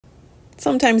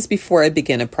Sometimes before I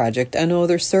begin a project, I know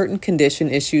there's certain condition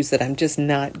issues that I'm just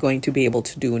not going to be able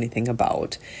to do anything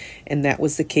about. And that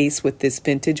was the case with this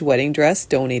vintage wedding dress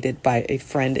donated by a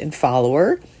friend and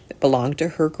follower that belonged to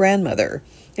her grandmother.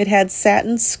 It had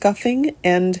satin scuffing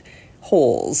and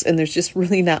holes, and there's just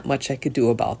really not much I could do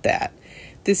about that.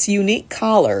 This unique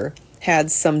collar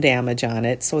had some damage on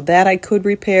it, so that I could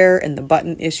repair, and the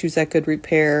button issues I could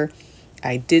repair.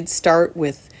 I did start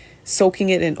with soaking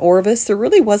it in Orvis. There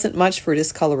really wasn't much for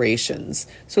discolorations,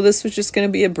 so this was just going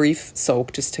to be a brief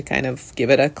soak just to kind of give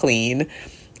it a clean.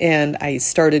 And I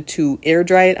started to air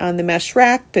dry it on the mesh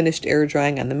rack, finished air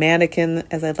drying on the mannequin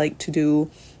as I like to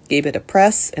do, gave it a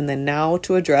press, and then now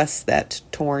to address that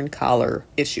torn collar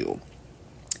issue.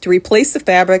 To replace the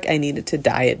fabric, I needed to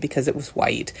dye it because it was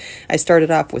white. I started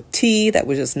off with tea. That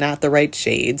was just not the right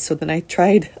shade. So then I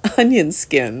tried onion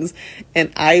skins,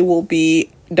 and I will be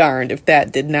darned if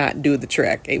that did not do the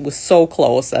trick. It was so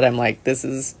close that I'm like, this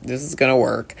is going to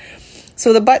work.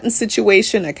 So the button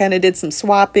situation, I kind of did some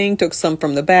swapping, took some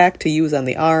from the back to use on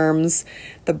the arms.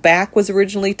 The back was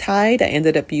originally tied. I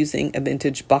ended up using a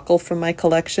vintage buckle from my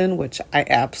collection, which I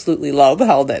absolutely love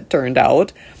how that turned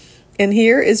out. And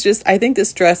here is just, I think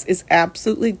this dress is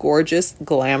absolutely gorgeous,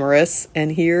 glamorous.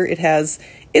 And here it has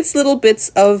its little bits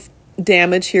of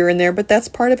damage here and there, but that's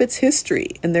part of its history.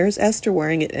 And there's Esther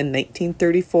wearing it in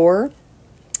 1934.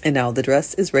 And now the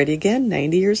dress is ready again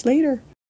 90 years later.